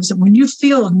perspectives. And when you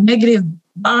feel negative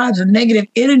vibes or negative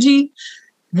energy,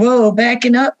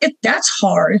 backing up, that's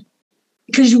hard,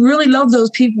 because you really love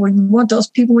those people and you want those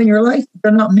people in your life.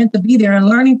 They're not meant to be there, and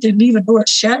learning to leave a door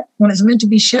shut when it's meant to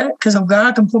be shut, because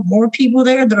God can put more people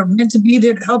there that are meant to be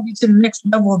there to help you to the next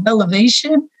level of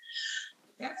elevation.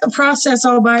 That's a process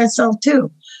all by itself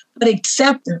too. But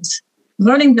acceptance.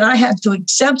 Learning that I have to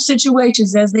accept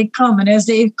situations as they come and as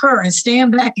they occur and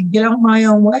stand back and get out my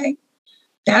own way.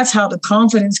 That's how the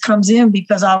confidence comes in,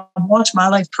 because I watched my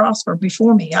life prosper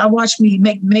before me. I watched me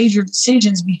make major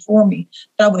decisions before me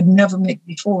that I would never make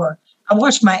before. I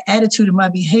watched my attitude and my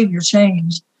behavior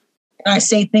change. And I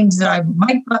say things that I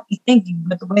might not be thinking,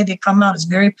 but the way they come out is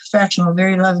very professional,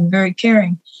 very loving, very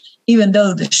caring, even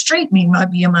though the straight me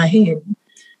might be in my head,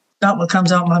 not what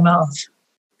comes out my mouth.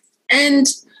 And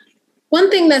one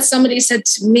thing that somebody said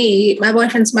to me, my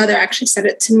boyfriend's mother actually said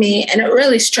it to me, and it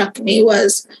really struck me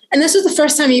was, and this was the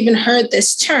first time I even heard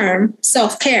this term,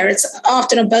 self-care. It's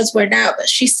often a buzzword now, but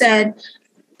she said,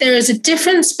 there is a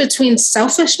difference between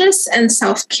selfishness and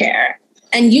self-care.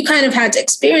 And you kind of had to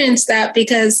experience that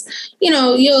because,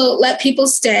 you'll let people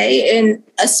stay in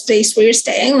a space where you're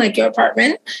staying, like your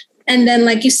apartment. And then,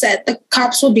 like you said, the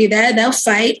cops will be there, they'll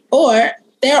fight, or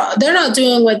they're not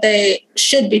doing what they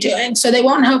should be doing. So they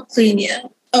won't help clean you.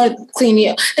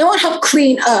 They won't help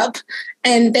clean up,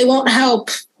 and they won't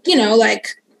help,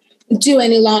 do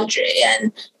any laundry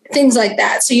and things like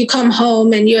that. So you come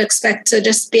home and you expect to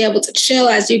just be able to chill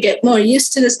as you get more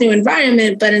used to this new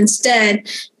environment. But instead,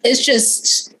 it's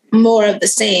just more of the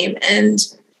same. And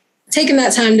taking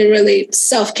that time to really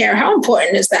self-care, how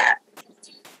important is that?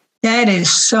 That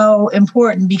is so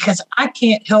important, because I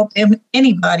can't help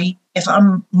anybody if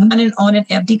I'm running on an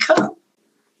empty cup.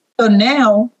 So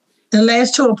now, the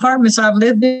last 2 apartments I've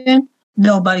lived in,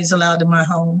 nobody's allowed in my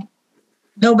home.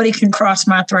 Nobody can cross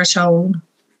my threshold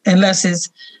unless it's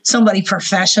somebody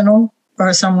professional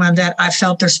or someone that I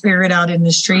felt their spirit out in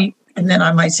the street. And then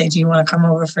I might say, do you want to come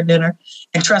over for dinner?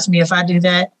 And trust me, if I do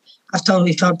that, I've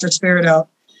totally felt their spirit out.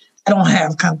 I don't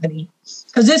have company.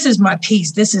 because this is my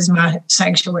peace. This is my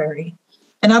sanctuary.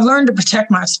 And I've learned to protect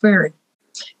my spirit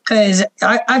because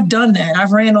I've done that.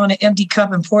 I've ran on an empty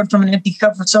cup and poured from an empty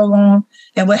cup for so long.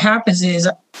 And what happens is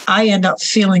I end up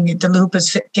feeling it. The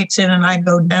lupus kicks in and I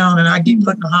go down and I get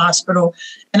put in the hospital.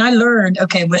 And I learned,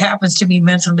 okay, what happens to me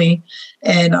mentally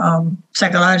and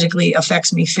psychologically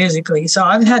affects me physically. So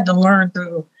I've had to learn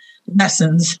through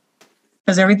lessons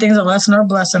because everything's a lesson or a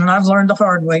blessing. And I've learned the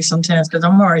hard way sometimes because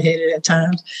I'm hard-headed at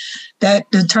times, that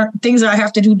the things I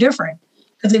have to do different.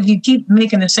 Because if you keep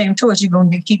making the same choice, you're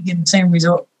going to keep getting the same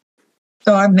result.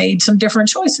 So I've made some different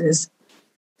choices.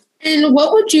 And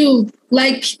what would you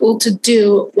like people to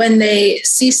do when they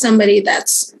see somebody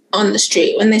that's on the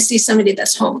street, when they see somebody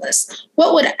that's homeless?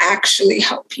 What would actually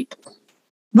help people?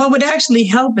 What would actually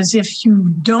help is if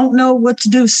you don't know what to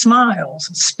do, smile,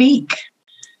 speak.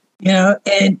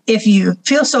 And if you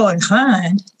feel so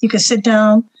inclined, you could sit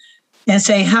down and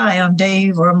say, hi, I'm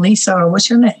Dave, or I'm Lisa, or what's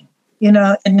your name?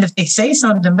 And if they say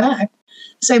something back,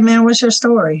 say, man, what's your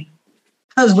story?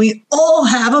 Because we all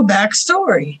have a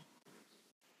backstory.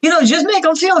 Just make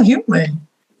them feel human.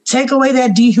 Take away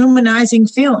that dehumanizing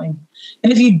feeling.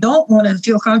 And if you don't want to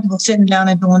feel comfortable sitting down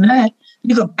and doing that,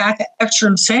 you could pack an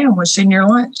extra sandwich in your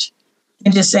lunch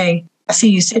and just say, I see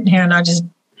you sitting here and I just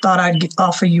thought I'd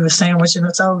offer you a sandwich and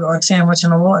a soda or a sandwich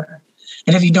and a water.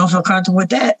 And if you don't feel comfortable with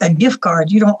that, a gift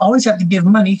card. You don't always have to give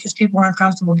money because people aren't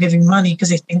comfortable giving money because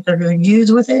they think they're going to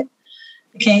use with it.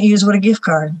 They can't use with a gift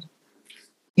card,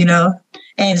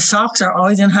 And socks are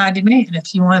always in high demand.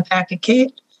 If you want to pack a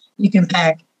kit, you can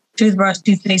pack toothbrush,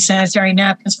 toothpaste, sanitary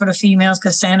napkins for the females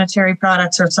because sanitary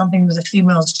products are something that the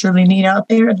females truly need out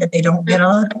there that they don't get a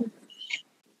lot of.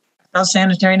 Those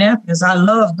sanitary napkins, I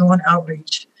love doing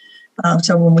outreach.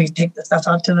 So when we take the stuff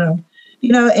out to them,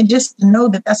 and just know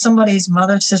that that's somebody's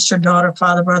mother, sister, daughter,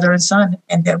 father, brother, and son,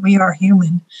 and that we are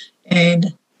human.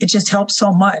 And it just helps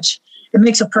so much. It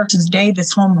makes a person's day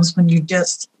that's homeless when you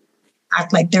just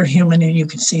act like they're human and you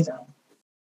can see them.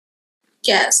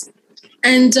 Yes.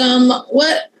 And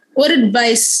what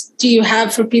advice do you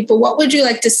have for people? What would you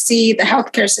like to see the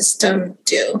healthcare system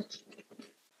do?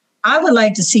 I would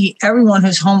like to see everyone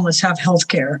who's homeless have health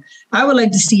care. I would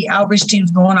like to see outreach teams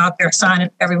going out there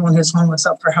signing everyone who's homeless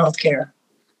up for health care.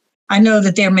 I know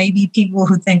that there may be people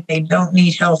who think they don't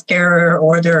need health care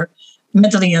or they're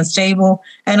mentally unstable.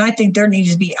 And I think there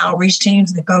needs to be outreach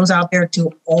teams that goes out there to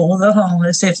all the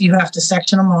homeless, if you have to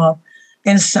section them off,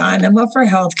 and sign them up for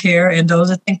health care. And those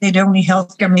that think they don't need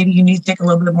health care, maybe you need to take a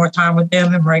little bit more time with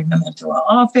them and bring them into our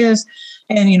office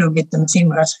and, get them seen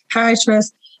by a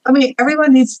psychiatrist. I mean,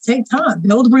 everyone needs to take time,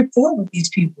 build rapport with these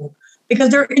people because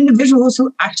they're individuals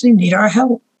who actually need our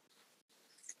help.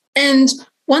 And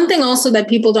one thing also that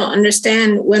people don't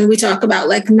understand when we talk about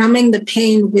like numbing the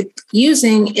pain with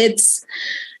using,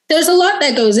 there's a lot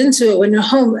that goes into it when you're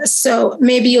homeless. So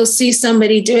maybe you'll see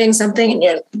somebody doing something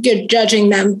and you're judging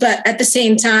them. But at the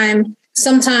same time,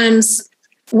 sometimes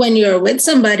when you're with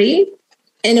somebody,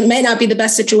 and it may not be the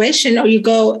best situation, or you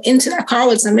go into that car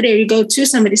with somebody or you go to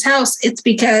somebody's house, it's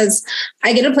because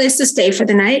I get a place to stay for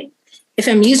the night. If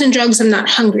I'm using drugs, I'm not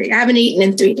hungry. I haven't eaten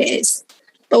in 3 days.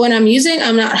 But when I'm using,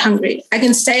 I'm not hungry. I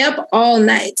can stay up all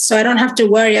night, so I don't have to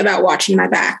worry about watching my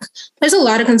back. There's a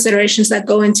lot of considerations that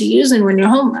go into using when you're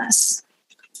homeless.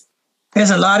 There's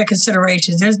a lot of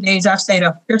considerations. There's times I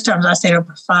stayed up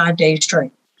for 5 days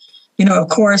straight. Of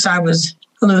course, I was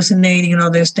hallucinating and all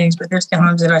those things, but there's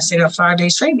times that I stayed up 5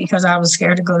 days straight because I was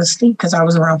scared to go to sleep because I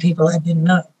was around people I didn't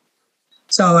know.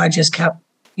 So I just kept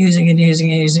using and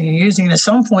using and using and using. And at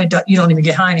some point, you don't even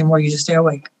get high anymore. You just stay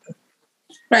awake.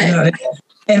 Right.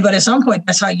 But at some point,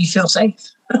 that's how you feel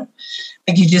safe.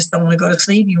 Like you just don't want to go to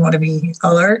sleep. You want to be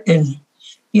alert.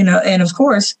 And of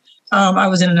course, I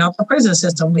was in an outdoor prison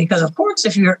system because, of course,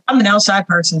 I'm an outside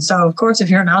person. So, of course, if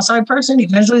you're an outside person,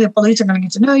 eventually the police are going to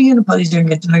get to know you. The police are going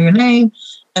to get to know your name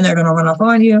and they're going to run up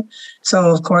on you.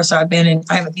 So, of course, I have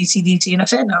a DCDT and a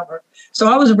Fed number. So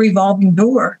I was a revolving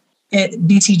door at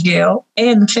DC jail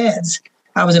and the Feds.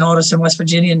 I was in Alderson, West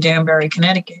Virginia and Danbury,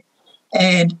 Connecticut.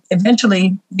 And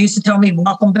eventually they used to tell me,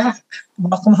 welcome back,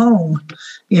 welcome home,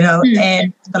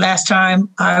 And the last time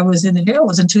I was in the jail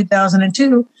was in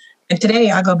 2002. And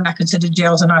today I go back into the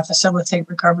jails and I facilitate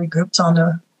recovery groups on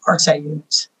the RSAT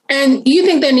units. And you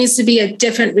think there needs to be a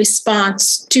different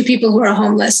response to people who are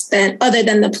homeless other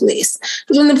than the police?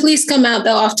 Because when the police come out,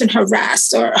 they'll often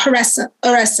harass or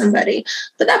arrest somebody,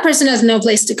 but that person has no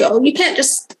place to go. You can't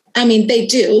they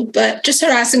do, but just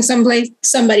harassing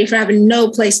somebody for having no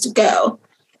place to go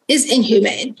is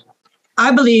inhumane.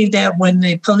 I believe that when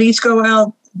the police go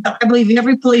out, I believe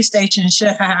every police station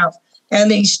should have at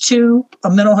least 2, a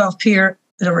mental health peer,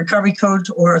 a recovery coach,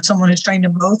 or someone who's trained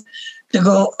in both, to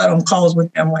go out on calls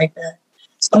with them like that.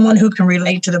 Someone who can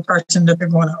relate to the person that they're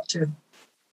going out to,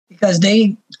 because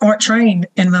they aren't trained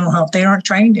in mental health. They aren't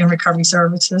trained in recovery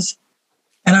services.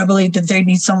 And I believe that they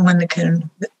need someone that can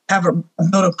build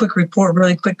a quick rapport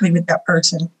really quickly with that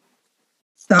person.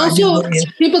 So also,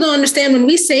 people don't understand when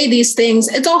we say these things,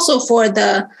 it's also for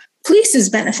the police's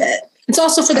benefit. It's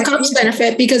also for the cops'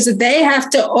 benefit, because they have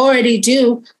to already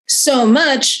do so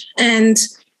much. And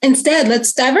instead,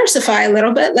 let's diversify a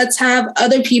little bit. Let's have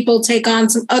other people take on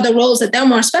some other roles that they're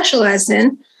more specialized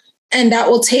in. And that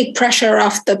will take pressure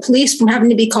off the police from having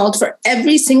to be called for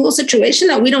every single situation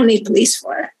that we don't need police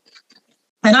for.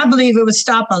 And I believe it would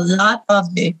stop a lot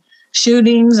of the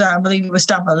shootings. I believe it would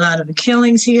stop a lot of the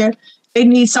killings here. They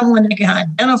need someone they can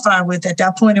identify with at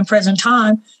that point in present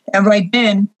time. And right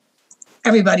then,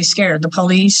 everybody's scared. The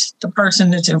police, the person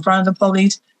that's in front of the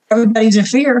police, everybody's in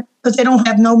fear because they don't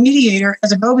have no mediator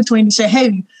as a go-between to say,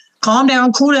 hey, calm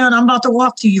down, cool down. I'm about to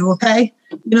walk to you, okay?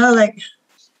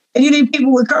 And you need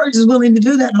people with courage is willing to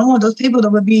do that. And I want those people that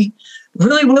would be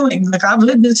really willing. Like, I've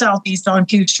lived in Southeast on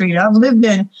Q Street. I've lived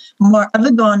on over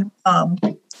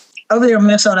there on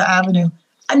Minnesota Avenue.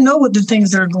 I know what the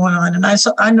things that are going on, and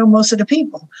I know most of the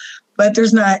people. But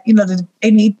there's not,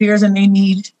 they need peers and they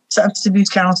need substance abuse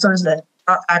counselors that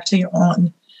are actually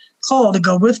on call to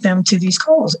go with them to these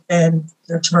calls. And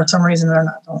for some reason, they're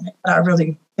not doing it. But I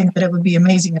really think that it would be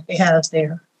amazing if they had us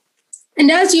there. And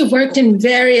as you've worked in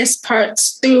various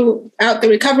parts throughout the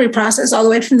recovery process, all the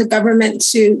way from the government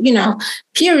to,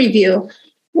 peer review,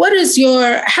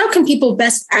 how can people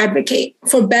best advocate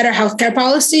for better healthcare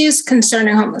policies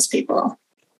concerning homeless people?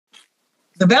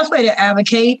 The best way to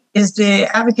advocate is to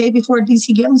advocate before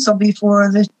DC Council, before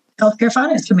the Healthcare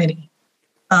Finance Committee.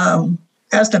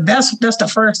 That's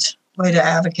the first way to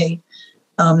advocate.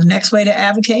 The next way to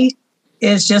advocate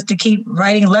is just to keep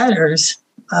writing letters.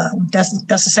 That's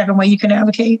the second way you can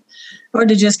advocate, or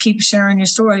to just keep sharing your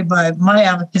story. But my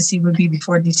advocacy would be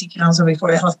before DC Council,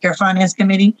 before the Healthcare Finance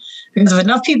Committee, because if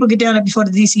enough people get down there before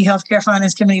the DC Healthcare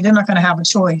Finance Committee, they're not going to have a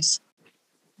choice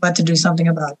but to do something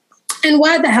about it. And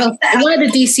why the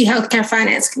DC Healthcare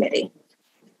Finance Committee?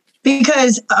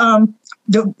 Because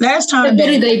the last time... What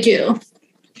do they do?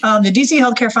 The DC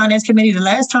Healthcare Finance Committee, the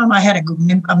last time I had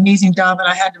an amazing job and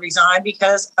I had to resign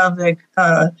because of the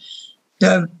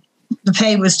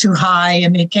pay was too high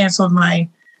and they canceled my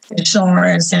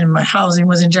insurance and my housing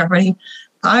was in jeopardy.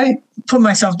 I put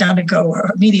myself down to go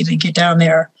immediately get down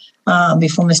there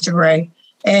before Mr. Gray.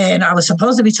 And I was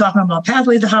supposed to be talking about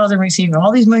Pathways to Housing, receiving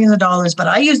all these millions of dollars, but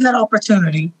I used that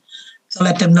opportunity to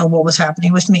let them know what was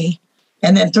happening with me.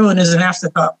 And then threw it as an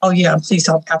afterthought, oh yeah, please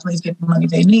help Pathways get the money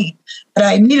they need. But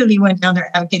I immediately went down there,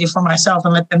 advocated for myself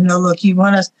and let them know, look,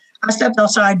 I stepped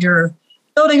outside your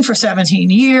building for 17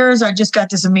 years. I just got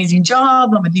this amazing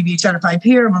job. I'm a DBA certified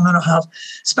peer. I'm a mental health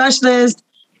specialist.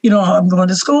 I'm going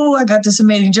to school. I got this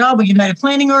amazing job with United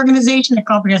Planning Organization, a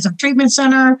comprehensive treatment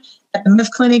center at the MIF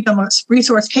Clinic. I'm a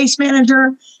resource case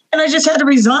manager. And I just had to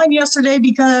resign yesterday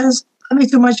because I made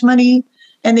too much money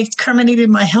and they terminated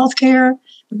my health care,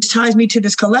 which ties me to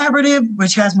this collaborative,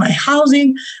 which has my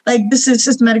housing. Like, this is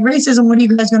systematic racism. What are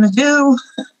you guys going to do?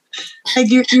 Like,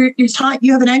 you have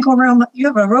you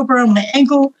have a rope around my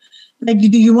ankle. Like,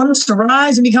 do you want us to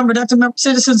rise and become productive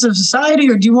citizens of society,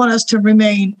 or do you want us to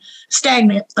remain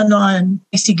stagnant and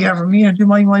non-basic government? Do you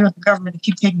want the government to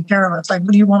keep taking care of us? Like,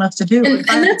 what do you want us to do?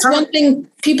 And that's one thing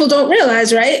people don't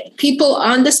realize, right? People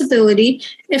on disability,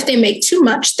 if they make too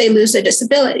much, they lose their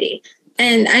disability.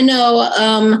 And I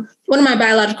know one of my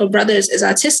biological brothers is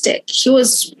autistic. He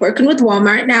was working with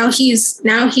Walmart. Now he's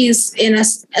in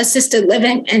assisted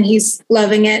living and he's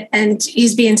loving it and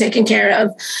he's being taken care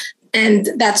of. And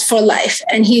that's for life.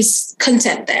 And he's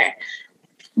content there.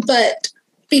 But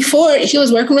before, he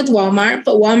was working with Walmart,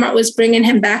 but Walmart was bringing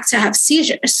him back to have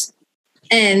seizures.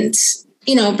 And,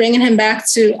 bringing him back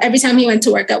to every time he went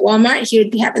to work at Walmart, he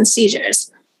would be having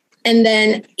seizures. And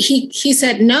then he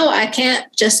said, no, I can't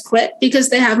just quit because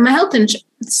they have my health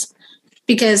insurance.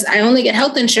 Because I only get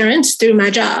health insurance through my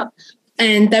job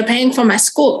and they're paying for my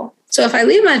school. So if I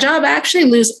leave my job, I actually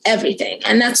lose everything.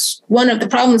 And that's one of the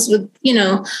problems with,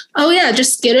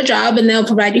 just get a job and they'll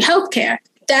provide you health care.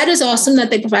 That is awesome that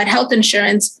they provide health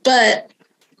insurance, but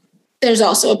there's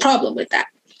also a problem with that.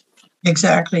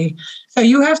 Exactly. So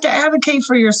you have to advocate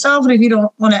for yourself. And if you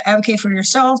don't want to advocate for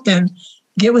yourself, then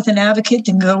get with an advocate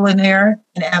and go in there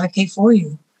and advocate for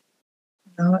you.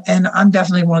 And I'm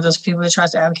definitely one of those people that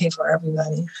tries to advocate for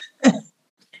everybody.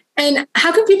 And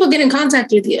how can people get in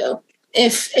contact with you?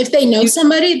 If they know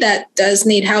somebody that does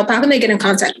need help, how can they get in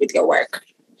contact with your work?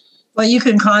 Well, you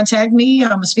can contact me.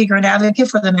 I'm a speaker and advocate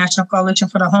for the National Coalition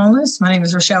for the Homeless. My name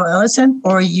is Rachelle Ellison,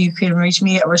 or you can reach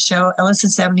me at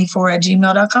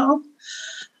RachelleEllison74@gmail.com.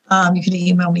 You can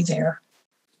email me there.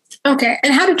 Okay.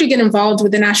 And how did you get involved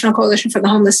with the National Coalition for the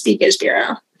Homeless Speakers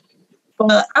Bureau?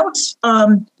 Well, I was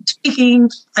speaking.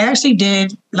 I actually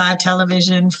did live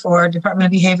television for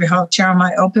Department of Behavioral Health, sharing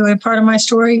my opioid part of my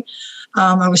story.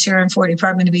 I was sharing for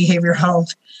Department of Behavioral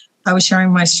Health. I was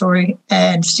sharing my story,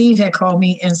 and Steve had called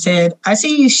me and said, I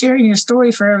see you sharing your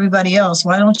story for everybody else.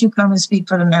 Why don't you come and speak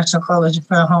for the National Coalition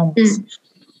for the Homeless?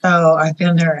 So I've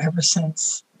been there ever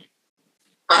since.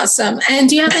 Awesome. And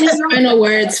do you have any final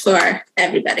words for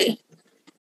everybody?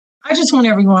 I just want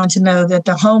everyone to know that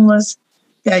the homeless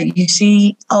that you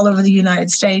see all over the United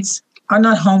States are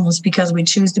not homeless because we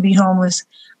choose to be homeless.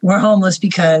 We're homeless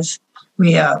because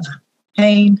we have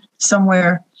pain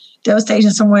somewhere,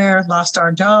 devastation somewhere, lost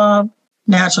our job,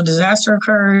 natural disaster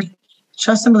occurred.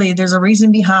 Trust and believe there's a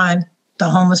reason behind the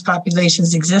homeless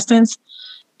population's existence.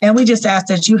 And we just ask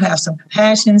that you have some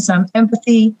compassion, some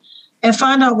empathy, and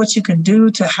find out what you can do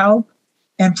to help.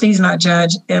 And please not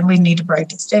judge. And we need to break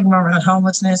the stigma around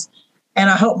homelessness. And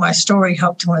I hope my story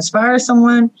helped to inspire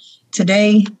someone.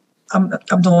 Today, I'm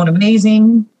doing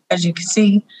amazing, as you can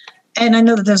see. And I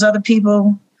know that there's other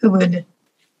people who would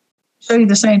show you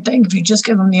the same thing if you just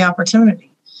give them the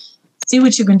opportunity. See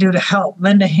what you can do to help.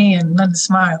 Lend a hand, lend a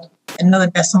smile, and know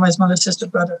that that's somebody's mother, sister,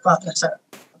 brother, father, son.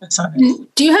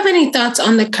 Do you have any thoughts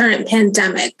on the current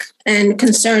pandemic and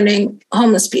concerning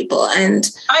homeless people? And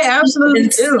I absolutely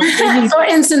do. For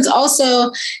instance,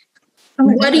 also,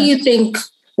 what do you think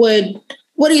would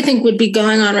be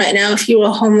going on right now if you were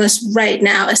homeless right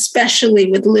now, especially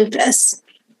with lupus?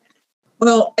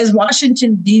 Well, as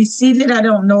Washington, D.C. did, I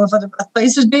don't know if other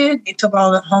places did. They took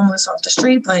all the homeless off the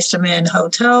street, placed them in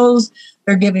hotels.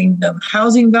 They're giving them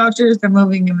housing vouchers. They're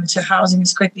moving them into housing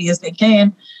as quickly as they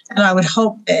can. And I would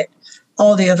hope that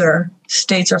all the other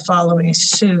states are following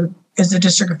suit, as the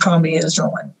District of Columbia is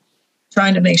doing,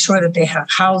 trying to make sure that they have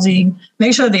housing,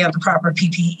 make sure they have the proper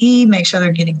PPE, make sure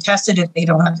they're getting tested if they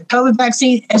don't have the COVID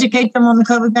vaccine, educate them on the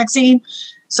COVID vaccine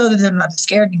so that they're not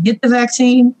scared to get the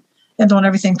vaccine, and doing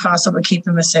everything possible to keep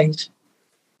them as safe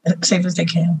as they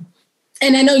can.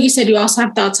 And I know you said you also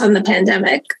have thoughts on the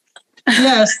pandemic.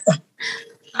 Yes.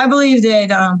 I believe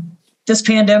that this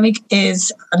pandemic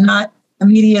is not, the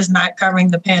media is not covering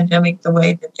the pandemic the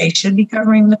way that they should be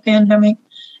covering the pandemic.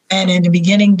 And in the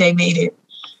beginning, they made it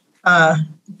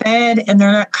bad, and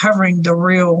they're not covering the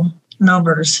real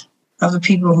numbers of the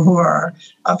people who are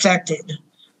affected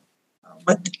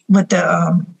with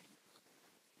the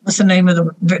what's the name of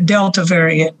the Delta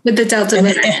variant? With the Delta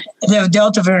variant. The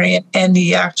Delta variant and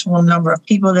the actual number of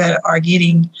people that are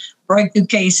getting breakthrough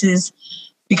cases.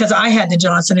 Because I had the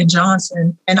Johnson &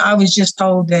 Johnson, and I was just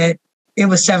told that it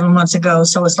was 7 months ago.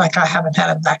 So it's like I haven't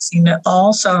had a vaccine at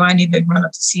all. So I need to run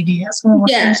up to CVS and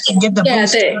get the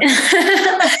booster.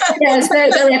 Yes,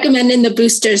 they're recommending the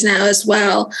boosters now as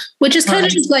well, which is kind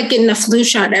of just like getting a flu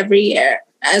shot every year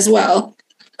as well.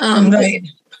 Right.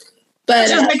 But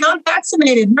just like, I'm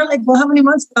vaccinated. They're like, well, how many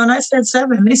months ago? And I said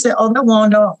 7. They said, oh, that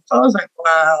won't off. I was like,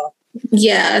 wow.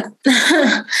 Yeah.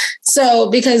 So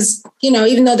because,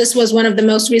 even though this was one of the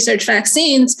most researched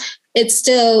vaccines, it's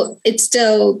still, they're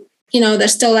still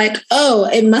like, oh,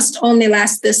 it must only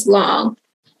last this long.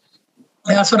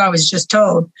 That's what I was just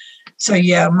told. So,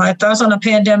 yeah, my thoughts on the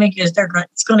pandemic is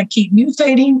it's going to keep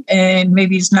mutating, and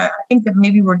maybe it's not. I think that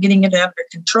maybe we're getting it under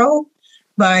control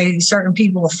by certain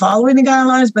people following the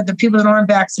guidelines, but the people that aren't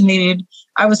vaccinated,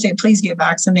 I would say, please get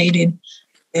vaccinated.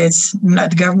 It's not,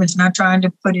 the government's not trying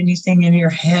to put anything in your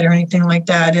head or anything like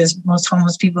that, as most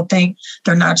homeless people think.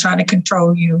 They're not trying to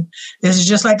control you. This is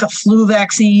just like a flu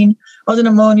vaccine or the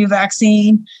pneumonia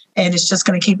vaccine, and it's just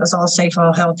going to keep us all safe,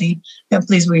 all healthy. And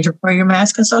please wear your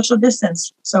mask and social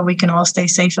distance so we can all stay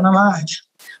safe and alive.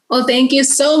 Well, thank you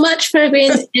so much for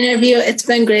agreeing to interview. It's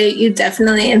been great. You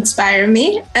definitely inspire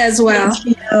me as well.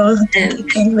 Thank you,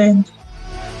 Caitlin.